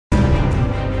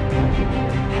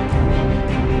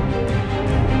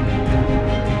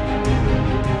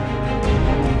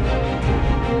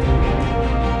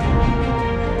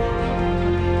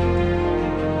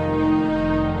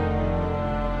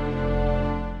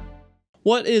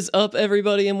What is up,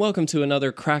 everybody, and welcome to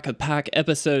another Crack a Pack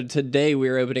episode. Today we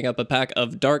are opening up a pack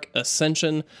of Dark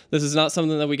Ascension. This is not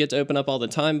something that we get to open up all the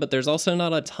time, but there's also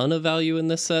not a ton of value in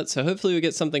this set, so hopefully we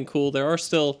get something cool. There are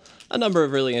still a number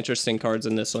of really interesting cards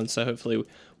in this one, so hopefully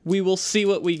we will see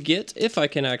what we get, if I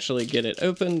can actually get it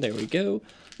open. There we go.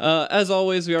 As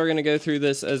always, we are going to go through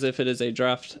this as if it is a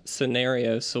draft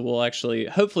scenario, so we'll actually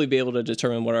hopefully be able to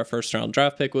determine what our first round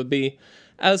draft pick would be.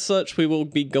 As such, we will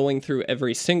be going through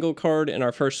every single card, and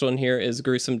our first one here is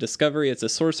Gruesome Discovery. It's a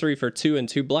sorcery for 2 and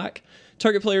 2 black.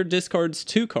 Target player discards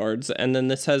 2 cards, and then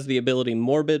this has the ability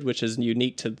Morbid, which is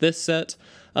unique to this set.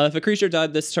 If a creature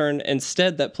died this turn,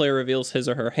 instead that player reveals his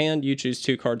or her hand, you choose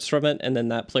 2 cards from it, and then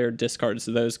that player discards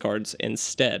those cards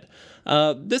instead.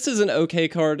 This is an okay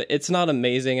card. It's not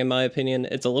amazing in my opinion.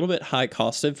 It's a little bit high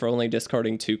costed for only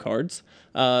discarding 2 cards.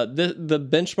 The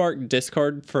benchmark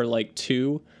discard for like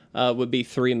 2 would be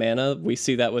 3 mana. We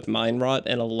see that with Mind Rot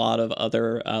and a lot of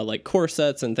other like core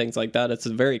sets and things like that. It's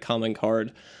a very common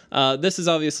card. This is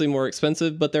obviously more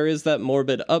expensive, but there is that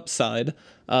Morbid upside.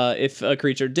 If a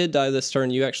creature did die this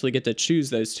turn, you actually get to choose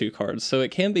those 2 cards. So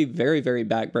it can be very, very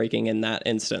backbreaking in that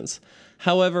instance.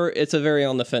 However, it's a very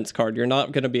on the fence card. You're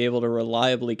not going to be able to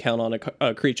reliably count on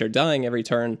a creature dying every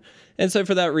turn. And so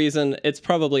for that reason, it's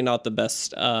probably not the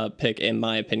best pick in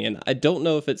my opinion. I don't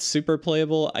know if it's super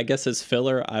playable. I guess as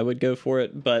filler, I would go for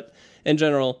it. But in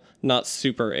general, not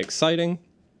super exciting.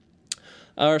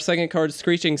 Our second card,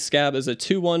 Screeching Scab, is a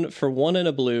 2/1 for 1 and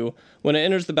a blue. When it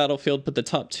enters the battlefield, put the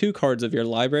top 2 cards of your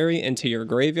library into your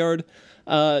graveyard.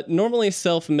 Normally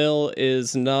self-mill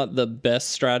is not the best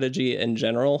strategy in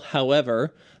general.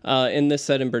 However, in this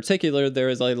set in particular, there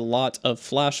is a lot of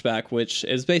flashback, which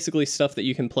is basically stuff that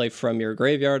you can play from your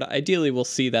graveyard. Ideally, we'll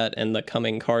see that in the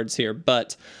coming cards here.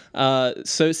 But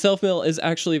so self-mill is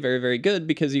actually very, very good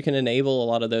because you can enable a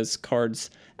lot of those cards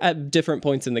at different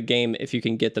points in the game if you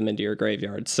can get them into your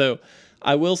graveyard. So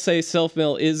I will say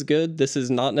self-mill is good. This is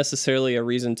not necessarily a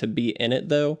reason to be in it,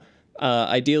 though.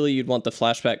 Ideally, you'd want the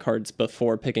flashback cards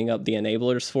before picking up the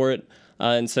enablers for it.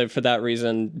 And so for that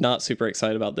reason, not super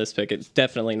excited about this pick. It's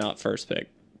definitely not first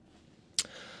pick.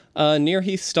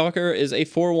 Nearheath Stalker is a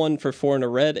 4/1 for 4 and a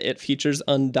red. It features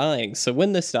Undying. So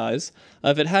when this dies,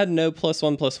 if it had no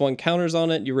 +1/+1 counters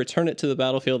on it, you return it to the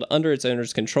battlefield under its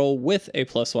owner's control with a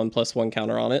 +1/+1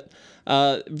 counter on it.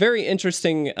 Very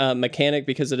interesting mechanic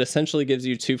because it essentially gives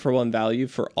you 2 for 1 value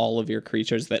for all of your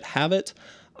creatures that have it.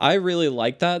 I really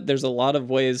like that. There's a lot of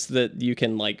ways that you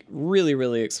can like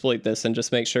really exploit this and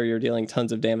just make sure you're dealing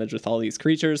tons of damage with all these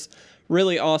creatures.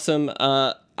 Really awesome.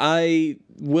 I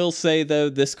will say though,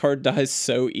 this card dies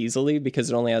so easily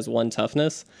because it only has 1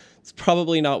 toughness. It's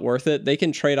probably not worth it. They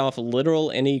can trade off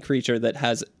literal any creature that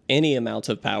has any amount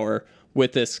of power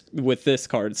with this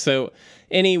card. So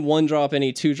any 1-drop,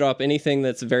 any 2-drop, anything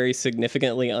that's very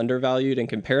significantly undervalued in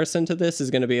comparison to this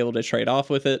is going to be able to trade off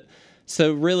with it.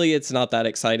 So really, it's not that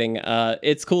exciting.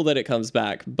 It's cool that it comes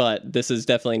back, but this is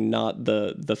definitely not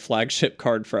the flagship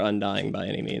card for Undying by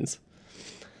any means.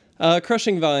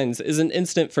 Crushing Vines is an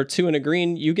instant for 2 and a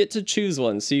green. You get to choose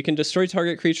one, so you can destroy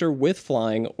target creature with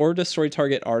flying or destroy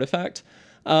target artifact.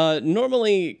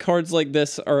 Normally, cards like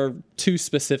this are too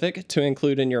specific to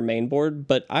include in your main board,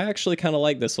 but I actually kind of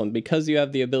like this one because you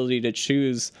have the ability to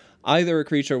choose either a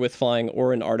creature with flying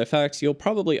or an artifact. You'll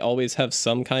probably always have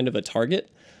some kind of a target.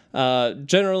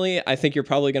 Generally, I think you're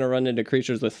probably going to run into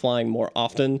creatures with flying more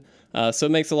often, so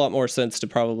it makes a lot more sense to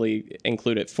probably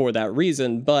include it for that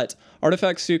reason, but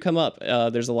artifacts do come up.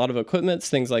 There's a lot of equipments,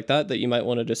 things like that you might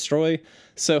want to destroy,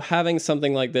 so having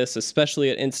something like this, especially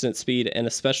at instant speed and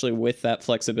especially with that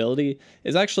flexibility,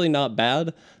 is actually not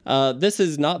bad. This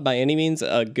is not by any means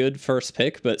a good first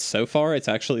pick, but so far it's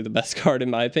actually the best card in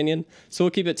my opinion, so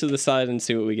we'll keep it to the side and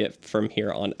see what we get from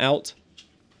here on out.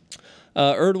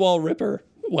 Erdwall Ripper.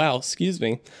 Wow, excuse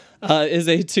me, is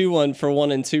a 2/1 for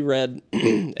 1 and 2 red.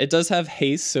 It does have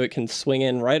haste, so it can swing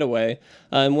in right away.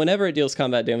 And whenever it deals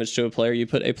combat damage to a player, you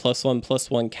put a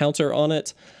 +1/+1 counter on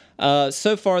it.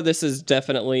 So far, this is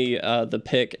definitely the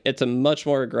pick. It's a much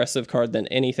more aggressive card than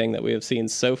anything that we have seen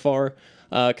so far.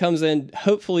 Comes in,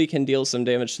 hopefully can deal some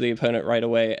damage to the opponent right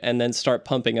away, and then start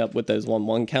pumping up with those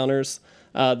 1/1 counters.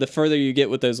 The further you get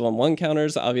with those 1/1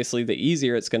 counters, obviously the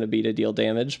easier it's going to be to deal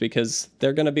damage because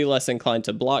they're going to be less inclined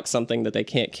to block something that they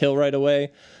can't kill right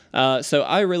away. So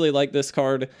I really like this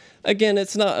card. Again,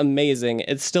 it's not amazing.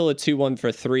 It's still a 2/1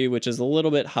 for 3, which is a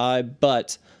little bit high,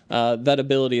 but that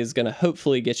ability is going to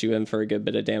hopefully get you in for a good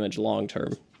bit of damage long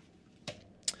term.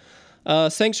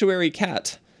 Sanctuary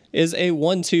Cat is a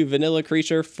 1/2 vanilla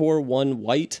creature for 1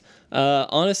 white.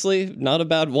 Honestly, not a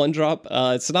bad one drop.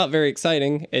 It's not very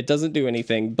exciting. It doesn't do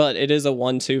anything, but it is a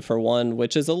 1/2 for 1,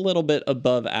 which is a little bit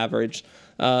above average.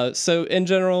 So in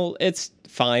general, it's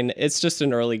fine. It's just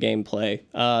an early game play.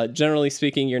 Generally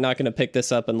speaking, you're not going to pick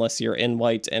this up unless you're in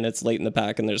white and it's late in the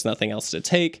pack and there's nothing else to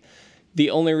take. The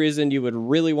only reason you would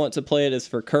really want to play it is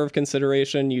for curve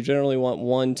consideration. You generally want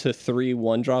 1 to 3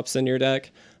 1-drops in your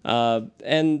deck.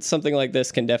 And something like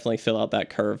this can definitely fill out that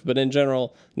curve, but in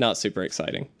general, not super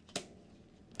exciting.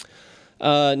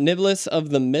 Niblis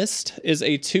of the Mist is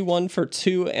a 2/1 for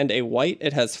 2 and a white.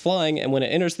 It has flying, and when it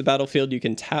enters the battlefield, you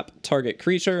can tap target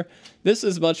creature. This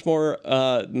is much more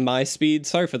my speed.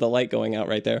 Sorry for the light going out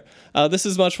right there. This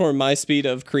is much more my speed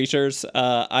of creatures.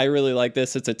 I really like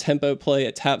this. It's a tempo play.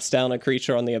 It taps down a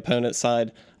creature on the opponent's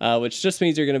side, which just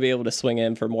means you're going to be able to swing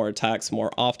in for more attacks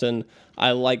more often.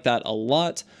 I like that a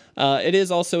lot. It is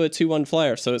also a 2/1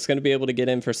 flyer, so it's going to be able to get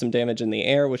in for some damage in the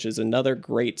air, which is another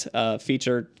great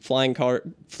feature. Flying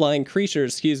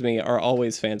creatures, are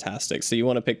always fantastic, so you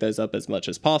want to pick those up as much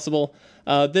as possible.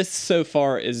 This so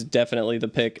far is definitely the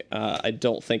pick. I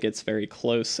don't think it's very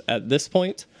close at this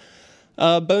point.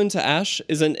 Bone to Ash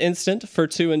is an instant for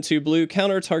 2 and 2 blue.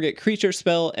 Counter target creature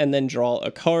spell and then draw a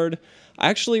card. I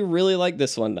actually really like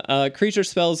this one. Creature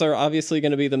spells are obviously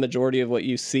going to be the majority of what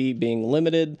you see being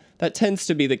limited. That tends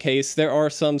to be the case. There are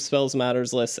some spells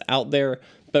matters lists out there,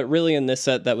 but really in this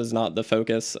set that was not the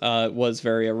focus. It was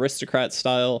very aristocrat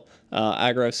style,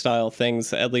 aggro style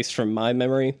things, at least from my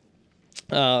memory.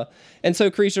 And so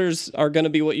creatures are going to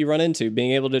be what you run into.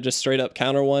 Being able to just straight up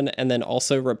counter one and then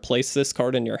also replace this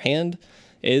card in your hand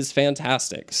is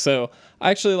fantastic. So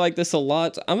I actually like this a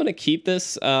lot. I'm going to keep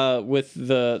this with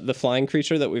the flying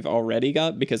creature that we've already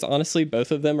got, because honestly,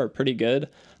 both of them are pretty good.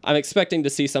 I'm expecting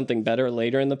to see something better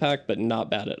later in the pack, but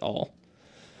not bad at all.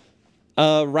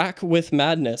 Rack with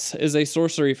Madness is a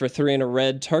sorcery for 3 and a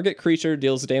red. Target creature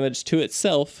deals damage to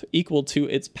itself equal to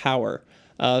its power.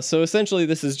 So essentially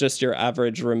this is just your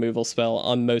average removal spell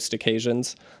on most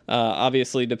occasions.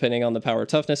 Obviously, depending on the power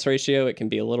toughness ratio, it can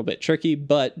be a little bit tricky,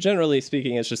 but generally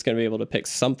speaking, it's just going to be able to pick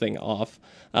something off,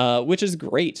 which is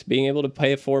great. Being able to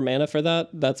pay 4 mana for that,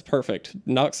 that's perfect.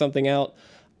 Knock something out.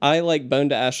 I like Bone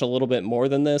to Ash a little bit more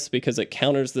than this because it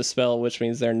counters the spell, which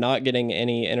means they're not getting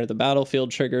any enter the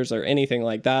battlefield triggers or anything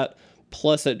like that.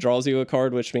 Plus it draws you a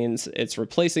card, which means it's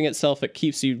replacing itself. It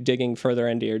keeps you digging further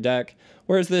into your deck,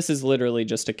 whereas this is literally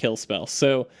just a kill spell.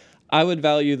 So I would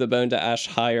value the Bone to Ash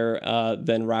higher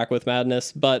than Rack with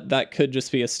Madness, but that could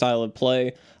just be a style of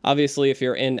play. Obviously, if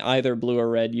you're in either blue or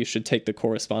red, you should take the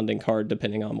corresponding card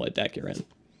depending on what deck you're in.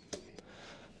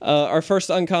 Our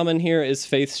first uncommon here is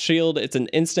Faith's Shield. It's an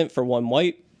instant for 1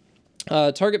 white.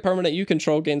 Target permanent you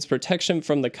control gains protection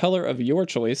from the color of your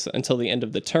choice until the end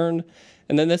of the turn.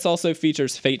 And then this also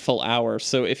features Fateful Hour,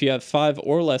 so if you have 5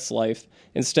 or less life,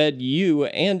 instead you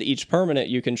and each permanent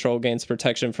you control gains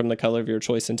protection from the color of your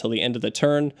choice until the end of the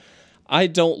turn. I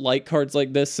don't like cards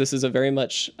like this. This is it's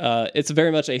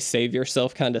very much a save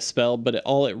yourself kind of spell, but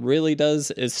all it really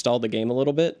does is stall the game a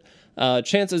little bit.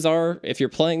 Chances are, if you're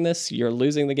playing this, you're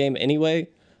losing the game anyway.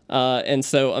 And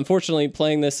so, unfortunately,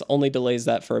 playing this only delays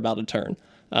that for about a turn.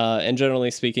 And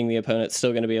generally speaking, the opponent's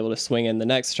still going to be able to swing in the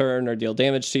next turn or deal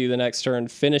damage to you the next turn,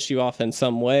 finish you off in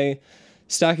some way.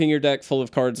 Stacking your deck full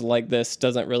of cards like this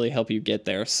doesn't really help you get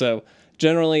there. So,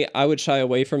 generally, I would shy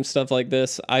away from stuff like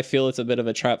this. I feel it's a bit of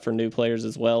a trap for new players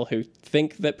as well who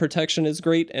think that protection is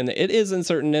great, and it is in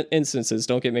certain instances,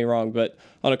 don't get me wrong, but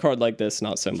on a card like this,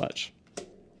 not so much.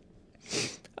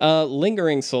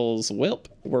 Lingering Souls, Wilp,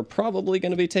 we're probably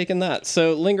going to be taking that.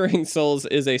 So Lingering Souls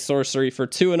is a sorcery for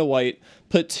 2 and a white.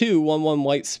 Put 2 1/1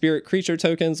 white spirit creature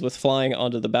tokens with flying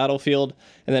onto the battlefield.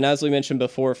 And then as we mentioned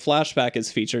before, flashback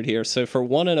is featured here. So for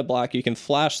 1 and a black, you can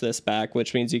flash this back,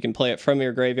 which means you can play it from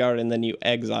your graveyard and then you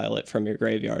exile it from your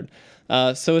graveyard.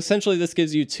 So essentially this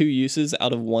gives you 2 uses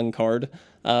out of 1 card.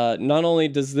 Not only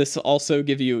does this also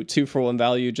give you 2 for 1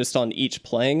 value just on each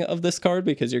playing of this card,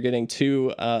 because you're getting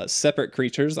 2 separate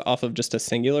creatures off of just a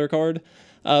singular card,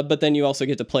 but then you also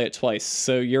get to play it twice.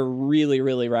 So you're really,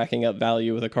 really racking up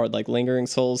value with a card like Lingering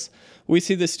Souls. We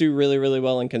see this do really, really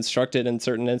well in Constructed in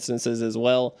certain instances as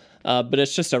well, but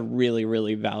it's just a really,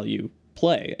 really value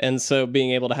play. And so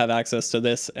being able to have access to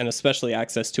this, and especially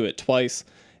access to it twice,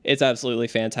 it's absolutely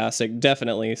fantastic.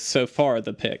 Definitely, so far,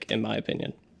 the pick, in my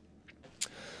opinion.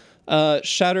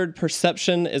 Shattered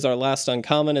Perception is our last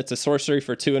uncommon. It's a sorcery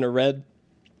for 2 and a red.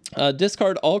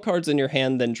 Discard all cards in your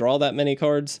hand, then draw that many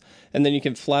cards, and then you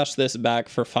can flash this back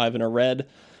for 5 and a red.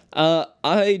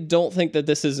 I don't think that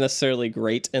this is necessarily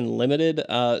great and limited.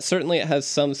 Certainly it has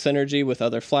some synergy with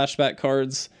other flashback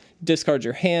cards. discard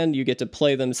your hand, you get to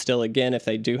play them still again if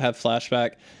they do have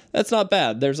flashback. That's not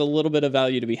bad. There's a little bit of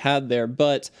value to be had there,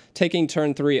 but taking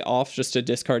turn 3 off just to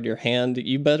discard your hand,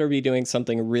 you better be doing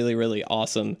something really, really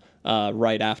awesome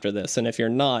right after this. And if you're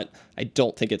not, I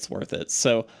don't think it's worth it.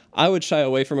 So I would shy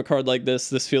away from a card like this.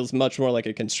 This feels much more like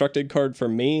a constructed card for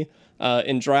me.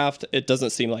 In draft, it doesn't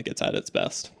seem like it's at its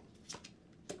best.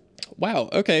 Wow,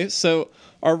 okay, so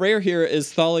our rare here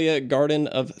is Thalia, Garden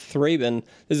of Thraben.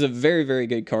 This is a very, very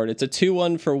good card. It's a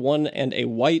 2/1 for 1 and a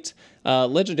white.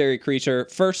 Legendary creature,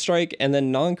 first strike, and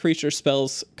then non-creature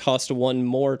spells cost 1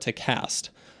 more to cast.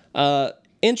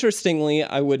 Interestingly,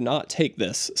 I would not take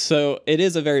this. So it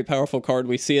is a very powerful card.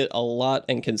 We see it a lot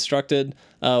in constructed.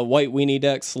 White weenie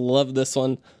decks love this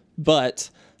one. But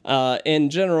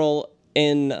in general,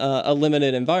 in a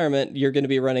limited environment, you're going to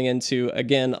be running into,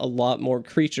 again, a lot more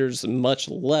creatures, much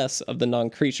less of the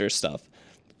non-creature stuff.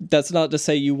 That's not to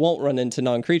say you won't run into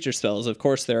non-creature spells. Of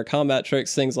course, there are combat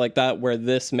tricks, things like that, where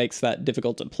this makes that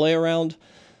difficult to play around.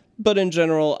 But in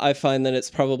general, I find that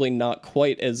it's probably not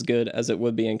quite as good as it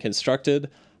would be in constructed.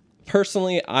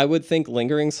 Personally, I would think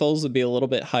Lingering Souls would be a little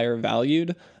bit higher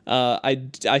valued.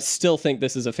 I still think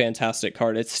this is a fantastic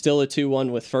card. It's still a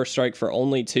 2/1 with first strike for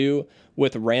only 2,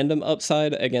 with random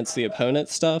upside against the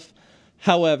opponent's stuff.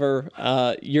 However,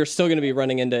 you're still going to be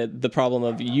running into the problem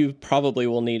of you probably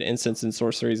will need instants and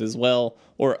sorceries as well,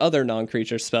 or other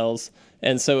non-creature spells,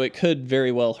 and so it could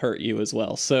very well hurt you as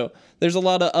well. So there's a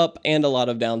lot of up and a lot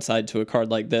of downside to a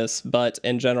card like this, but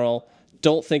in general,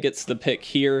 don't think it's the pick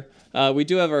here. We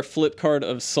do have our flip card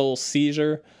of Soul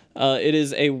Seizure. It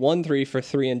is a 1/3 for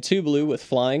 3 and 2 blue with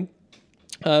flying.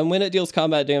 When it deals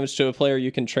combat damage to a player,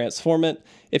 you can transform it.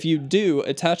 If you do,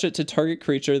 attach it to target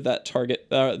creature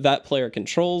that player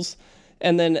controls,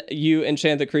 and then you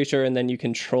enchant the creature, and then you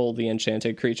control the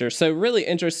enchanted creature. So really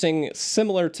interesting,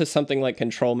 similar to something like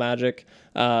Control Magic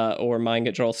or Mind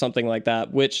Control, something like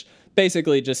that, which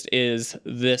basically just is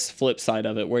this flip side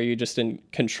of it, where you just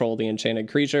control the enchanted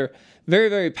creature. Very,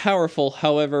 very powerful.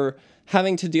 However,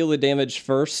 having to deal the damage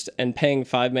first and paying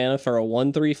 5 mana for a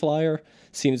 1/3 flyer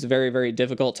seems very, very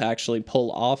difficult to actually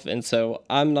pull off, and so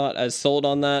I'm not as sold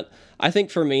on that. I think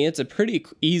for me, it's a pretty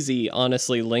easy,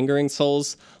 honestly, Lingering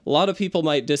Souls. A lot of people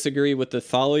might disagree with the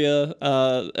Thalia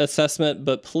assessment,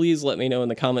 but please let me know in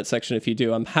the comment section if you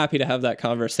do. I'm happy to have that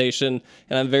conversation,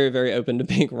 and I'm very, very open to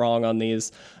being wrong on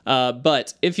these.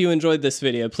 But if you enjoyed this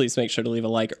video, please make sure to leave a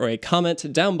like or a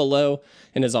comment down below,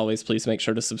 and as always, please make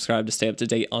sure to subscribe to stay up to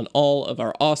date on all of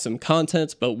our awesome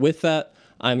content. But with that,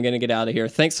 I'm going to get out of here.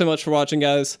 Thanks so much for watching,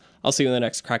 guys. I'll see you in the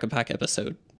next Crack a Pack episode.